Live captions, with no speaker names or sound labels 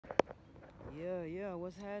Yeah,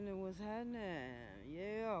 what's happening,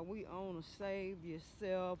 Yeah, we on a Save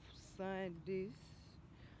Yourself Sundays,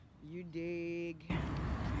 you dig?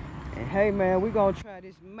 And hey man, we gonna try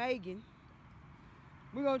this Megan.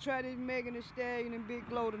 We gonna try this Megan Thee Stallion and Big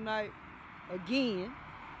GLO tonight, again.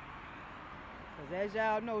 Cause as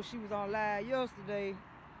y'all know, she was on live yesterday,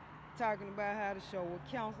 talking about how the show was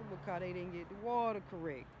canceled because they didn't get the water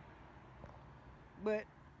correct. But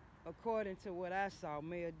according to what I saw,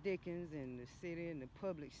 Mayor Dickens and the city and the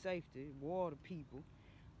public safety, water people,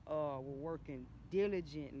 were working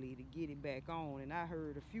diligently to get it back on. And I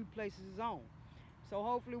heard a few places is on. So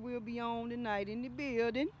hopefully we'll be on tonight in the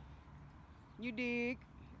building. You dig?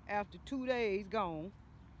 After 2 days gone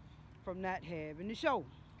from not having the show.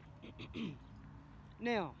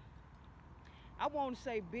 Now, I want to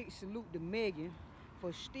say big salute to Megan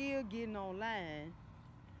for still getting online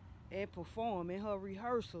and performing her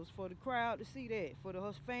rehearsals for the crowd to see that, for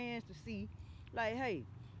her fans to see, like, hey,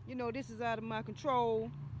 you know, this is out of my control.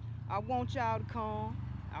 I want y'all to come.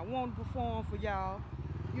 I want to perform for y'all.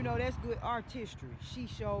 You know, that's good artistry. She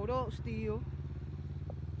showed up still.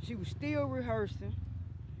 She was still rehearsing.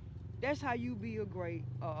 That's how you be a great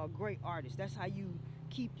artist. That's how you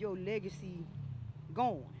keep your legacy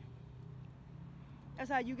going. That's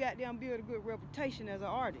how you goddamn build a good reputation as an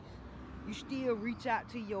artist. You still reach out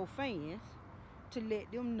to your fans to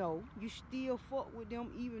let them know you still fuck with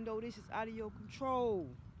them even though this is out of your control.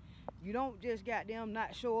 You don't just goddamn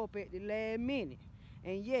not show up at the last minute.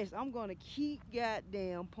 And yes, I'm gonna keep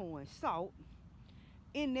goddamn pouring salt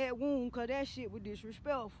in that wound cause that shit was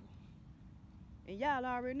disrespectful. And y'all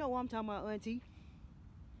already know I'm talking about auntie.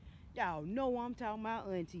 Y'all know I'm talking about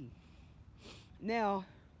auntie. Now,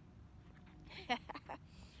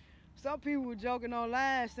 some people were joking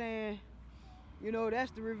online saying, you know, that's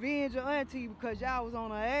the revenge of auntie because y'all was on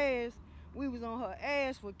her ass. We was on her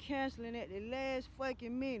ass for canceling at the last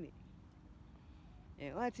fucking minute.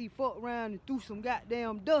 And auntie fucked around and threw some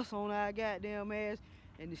goddamn dust on our goddamn ass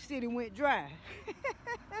and the city went dry.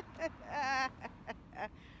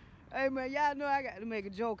 Hey man, y'all know I got to make a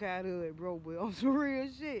joke out of it, bro, but on some real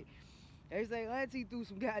shit. They say auntie threw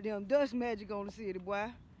some goddamn dust magic on the city, boy.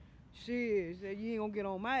 Shit, said you ain't gonna get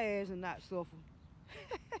on my ass and not suffer.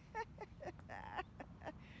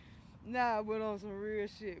 Nah, but on some real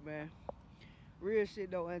shit, man. Real shit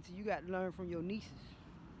though, auntie, you got to learn from your nieces.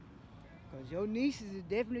 Cause your nieces is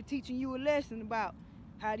definitely teaching you a lesson about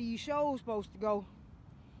how these shows supposed to go.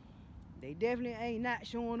 They definitely ain't not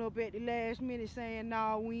showing up at the last minute saying,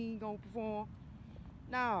 nah, we ain't gonna perform.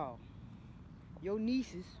 No. Your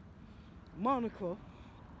nieces, Monica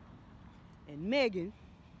and Megan,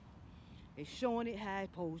 is showing it how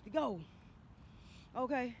it's supposed to go.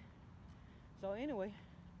 Okay? So anyway,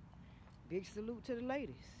 big salute to the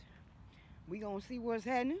ladies. We gonna see what's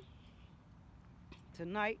happening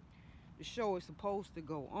tonight. The show is supposed to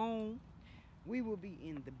go on. We will be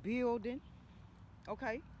in the building.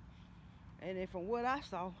 Okay? And then from what I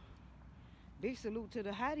saw, big salute to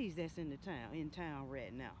the hotties that's in town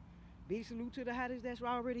right now. Big salute to the hotties that's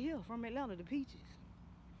already here from Atlanta, the Peaches.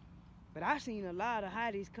 But I seen a lot of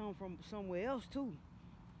hotties come from somewhere else too.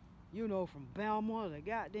 You know, from Bama to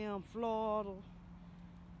goddamn Florida.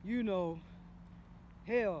 You know,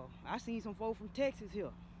 hell, I seen some folks from Texas here.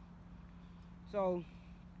 So,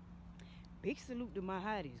 big salute to my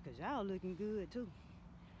hotties, cause y'all looking good too.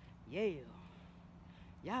 Yeah.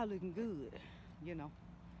 Y'all looking good, you know.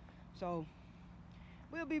 So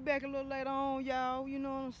we'll be back a little later on, y'all. You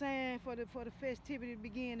know what I'm saying? For the festivity to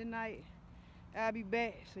begin tonight. I'll be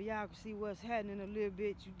back so y'all can see what's happening a little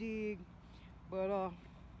bit, you dig? But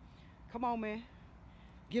come on, man.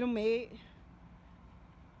 Get them mad.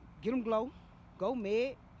 Get them GLO. Go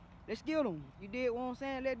mad. Let's get them. You dig what I'm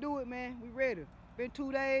saying? Let's do it, man. We ready. Been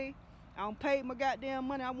 2 days. I don't pay my goddamn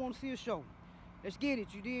money. I want to see a show. Let's get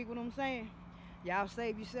it. You dig what I'm saying? Y'all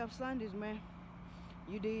save yourself Sundays, man.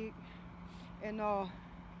 You dig? And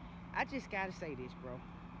I just gotta say this, bro.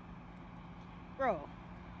 Bro,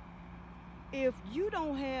 if you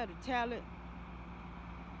don't have the talent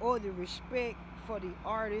or the respect for the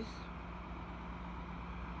artist,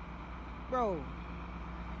 bro,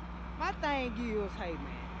 my thing is, hey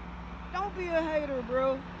man, don't be a hater,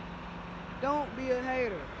 bro. Don't be a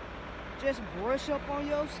hater. Just brush up on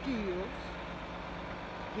your skills.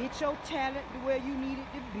 Get your talent to where you need it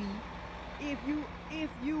to be.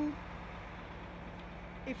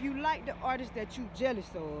 If you like the artist that you jealous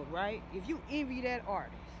of, right? If you envy that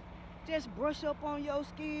artist, just brush up on your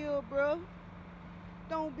skill, bro.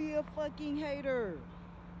 Don't be a fucking hater.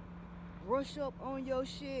 Brush up on your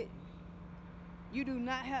shit. You do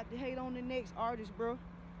not have to hate on the next artist, bro.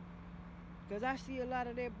 Cause I see a lot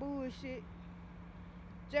of that bullshit.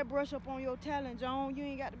 Just brush up on your talent, John. You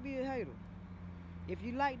ain't got to be a hater. If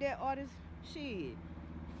you like that artist, shit,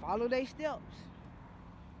 follow their steps.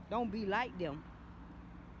 Don't be like them,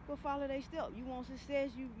 but follow their steps. You want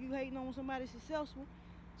success, you hating on somebody successful,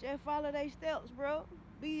 just follow their steps, bro.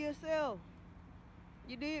 Be yourself.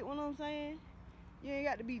 You dig what I'm saying? You ain't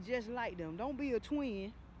got to be just like them. Don't be a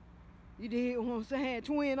twin. You dig what I'm saying?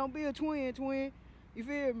 Twin, don't be a twin. You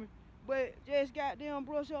feel me? But just goddamn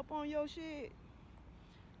brush up on your shit.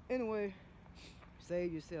 Anyway,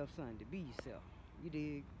 save yourself, son, to be yourself. You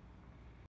dig?